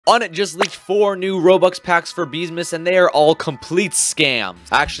On it just leaked 4 new Robux packs for Beesmas, and they are all complete scams.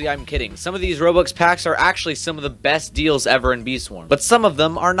 Actually, I'm kidding. Some of these Robux packs are actually some of the best deals ever in Beeswarm, but some of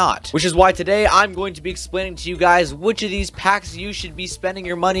them are not. Which is why today I'm going to be explaining to you guys which of these packs you should be spending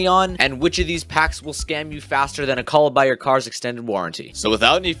your money on, and which of these packs will scam you faster than a call by your car's extended warranty. So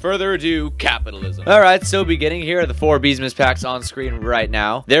without any further ado, capitalism. Alright, so beginning here are the 4 Beesmas packs on screen right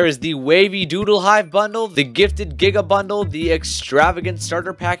now. There is the Wavy Doodle Hive bundle, the Gifted Giga bundle, the Extravagant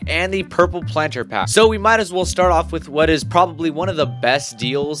Starter Pack, and the Purple Planter Pack. So we might as well start off with what is probably one of the best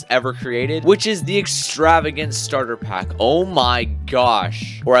deals ever created, which is the Extravagant Starter Pack. Oh my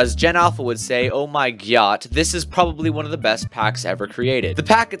gosh. Or as Gen Alpha would say, oh my god, this is probably one of the best packs ever created. The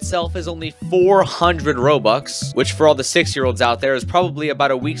pack itself is only 400 Robux, which for all the 6-year-olds out there is probably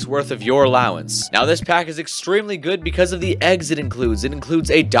about a week's worth of your allowance. Now this pack is extremely good because of the eggs it includes. It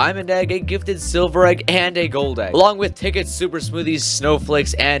includes a diamond egg, a gifted silver egg, and a gold egg, along with tickets, super smoothies,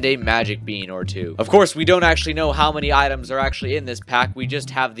 snowflakes, and a magic bean or 2. Of course, we don't actually know how many items are actually in this pack, we just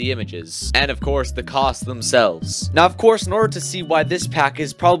have the images. And of course, the costs themselves. Now, of course, in order to see why this pack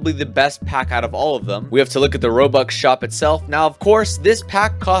is probably the best pack out of all of them, we have to look at the Robux shop itself. Now, of course, this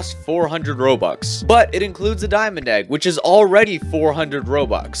pack costs 400 Robux, but it includes a diamond egg, which is already 400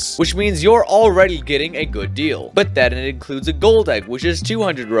 Robux, which means you're already getting a good deal. But then it includes a gold egg, which is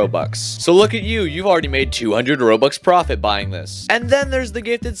 200 Robux. So look at you, you've already made 200 Robux profit buying this. And then there's the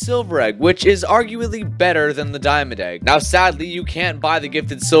gifted silver egg, which is arguably better than the diamond egg. Now, sadly, you can't buy the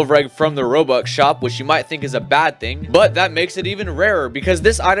gifted silver egg from the Robux shop, which you might think is a bad thing, but that makes it even rarer because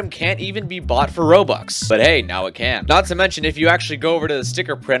this item can't even be bought for Robux. But hey, now it can. Not to mention, if you actually go over to the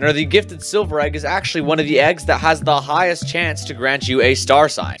sticker printer, the gifted silver egg is actually one of the eggs that has the highest chance to grant you a star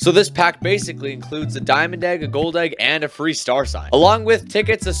sign. So this pack basically includes a diamond egg, a gold egg, and a free star sign, along with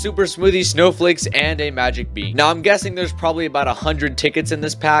tickets, a super smoothie, snowflakes, and a magic bean. Now, I'm guessing there's probably about 100 tickets in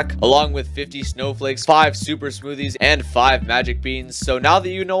this pack, along with 50 snowflakes, 5 super smoothies, and 5 magic beans. So now that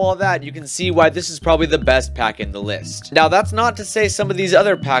you know all that, you can see why this is probably the best pack in the list. Now, that's not to say some of these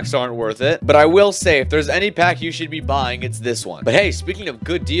other packs aren't worth it, but I will say if there's any pack you should be buying, it's this one. But hey, speaking of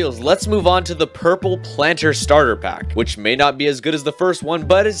good deals, let's move on to the Purple Planter Starter Pack, which may not be as good as the first one,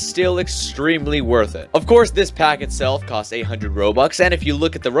 but is still extremely worth it. Of course, this pack itself costs 800 Robux, and if you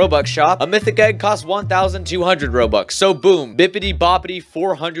look at the Robux shop, a mythic egg costs 1,200 Robux. So boom, bippity boppity,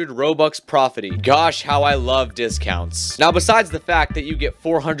 400 Robux profity. Gosh, how I love discounts. Now, besides the fact that you get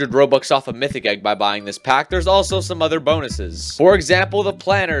 400 Robux off a mythic egg by buying this pack, there's also some other bonuses. For example, the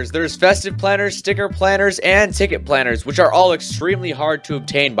planners. There's festive planners, sticker planners, and ticket planners, which are all extremely hard to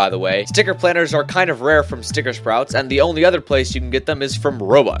obtain, by the way. Sticker planners are kind of rare from Sticker Sprouts, and the only other place you can get them is from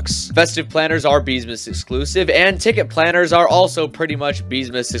Robux. Festive planners are Beesmas exclusive, and ticket planners are also pretty much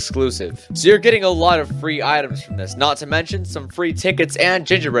Beesmas exclusive. So you're getting a lot of free items from this, not to mention some free tickets and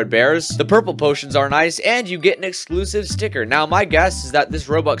gingerbread bears. The purple potions are nice, and you get an exclusive sticker. Now, my guess is that this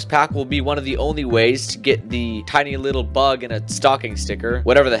Robux pack will be one of the only ways to get the tiny little bug in a stocking sticker,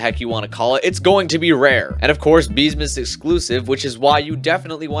 whatever the heck you want to call it. It's going to be rare. And of course, Beesmas exclusive, which is why you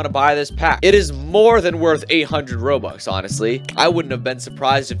definitely want to buy this pack. It is more than worth 800 Robux, honestly. I wouldn't have been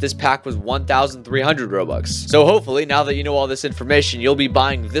surprised if this pack was 1,300 Robux. So hopefully, now that you know all this information, you'll be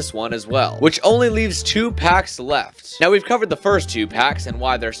buying this one as well, which only leaves 2 packs left. Now, we've covered the first 2 packs and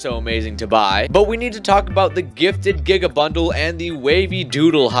why they're so amazing to buy, but we need to talk about the Gifted Giga bundle and the Wavy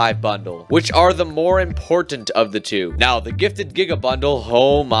Doodle Hive bundle, which are the more important of the 2. Now, the Gifted Giga bundle,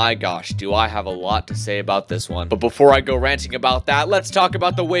 oh my gosh, do I have a lot to say about this one. But before I go ranting about that, let's talk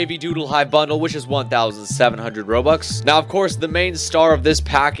about the Wavy Doodle Hive bundle, which is 1,700 Robux. Now, of course, the main star of this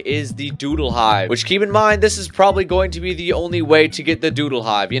pack is the Doodle Hive, which, keep in mind, this is probably going to be the only way to get the Doodle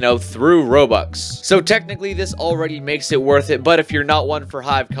Hive, you know, through Robux. So technically, this already makes it worth it, but if you're not one for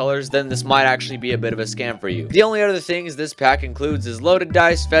Hive colors, then this might actually be a bit of a scam for you. The only other things this pack includes is loaded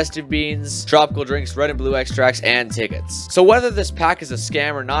dice, festive beans, tropical drinks, red and blue extracts, and tickets. So whether this pack is a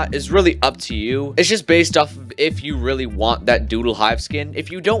scam or not is really up to you. It's just based off of if you really want that Doodle Hive skin.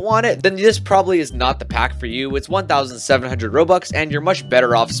 If you don't want it, then this probably is not the pack for you. It's 1,700 Robux, and you're much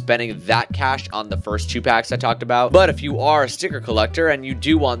better off spending that cash on the first 2 packs I talked about. But if you are a sticker collector and you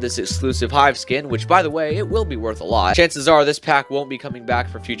do want this exclusive Hive skin, which by the way, it will be worth a lot, chances are this pack won't be coming back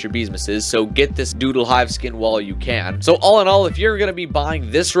for future Beesmases, so get this Doodle Hive skin while you can. So all in all, if you're going to be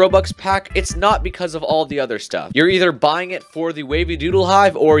buying this Robux pack, it's not because of all the other stuff. You're either buying it for the Wavy Doodle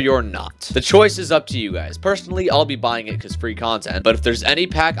Hive or you're not. The choice is up to you guys. Personally, I'll be buying it because free content, but if there's any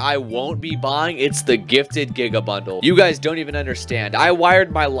pack I won't be buying, it's the Gifted Giga bundle. You guys don't even understand. I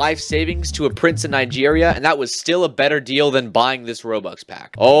wired my life savings to a prince in Nigeria, and that was still a better deal than buying this Robux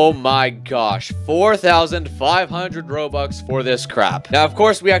pack. Oh my gosh, 4,500 Robux for this crap. Now, of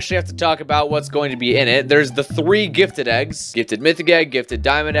course, we actually have to talk about what's going to be in it. There's the 3 gifted eggs, gifted mythic egg, gifted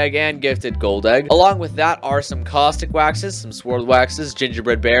diamond egg, and gifted gold egg. Along with that are some caustic waxes, some swirl waxes,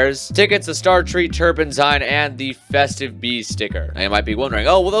 gingerbread bears, tickets, a star treat, turpentine, and the festive bee sticker. Now, you might be wondering,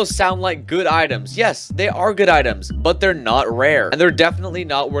 oh, well, those sound like good items. Yes, they are good items, but they're not rare, and they're definitely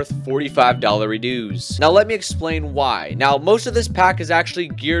not worth $45 reduce. Now, let me explain why. Now, most of this pack is actually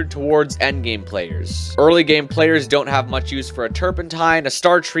geared towards endgame players. Early game players don't have much use for a turpentine. A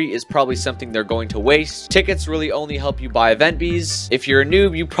star treat is probably something they're going to waste. Tickets really only help you buy event bees. If you're a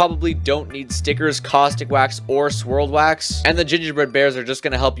noob, you probably don't need stickers, caustic wax, or swirled wax. And the gingerbread bears are just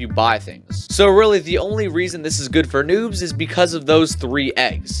going to help you buy things. So really, the only reason this is good for noobs is because of those 3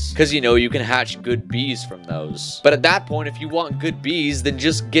 eggs. Because, you know, you can hatch good bees from those. But at that point, if you want good bees, then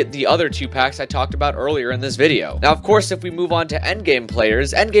just get the other 2 packs I talked about earlier in this video. Now, of course, if we move on to endgame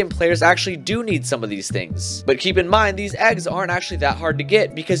players actually do need some of these things. But keep in mind, these eggs aren't actually that hard to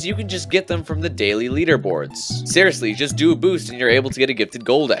get because you can just get them from the daily leaderboards. Seriously, just do a boost and you're able to get a gifted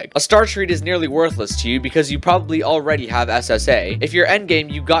gold egg. A star treat is nearly worthless to you because you probably already have SSA. If you're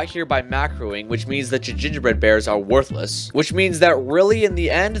endgame, you got here by macroing, which means that your gingerbread bears are worthless, which means that really in the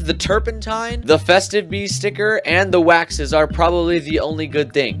end, the turpentine, the festive bee sticker, and the waxes are probably the only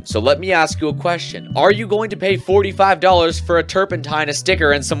good thing. So let me ask you a question. Are you going to pay $45 for a turpentine, a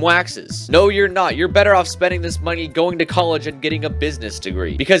sticker, and some waxes? No, you're not. You're better off spending this money going to college and getting a business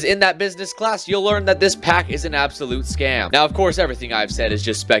degree. Because in that business class, you'll learn that this pack is an absolute scam. Now, of course, everything I've said is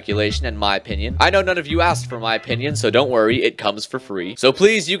just speculation and my opinion. I know none of you asked for my opinion, so don't worry, it comes for free. So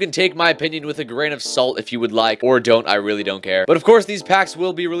please, you can take my opinion with a grain of salt if you would like, or don't, I really don't care. But of course, these packs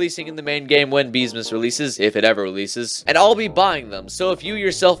will be releasing in the main game when Beesmas releases, if it ever releases, and I'll be buying them. So if you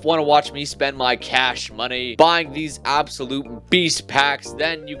yourself want to watch me spend my cash money buying these absolute beast packs,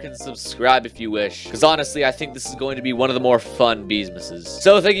 then you can subscribe if you wish. Because honestly, I think this is going to be one of the more fun Beesmases.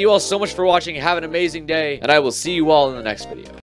 So thank you all so much for watching, have an amazing day, and I will see you all in the next video.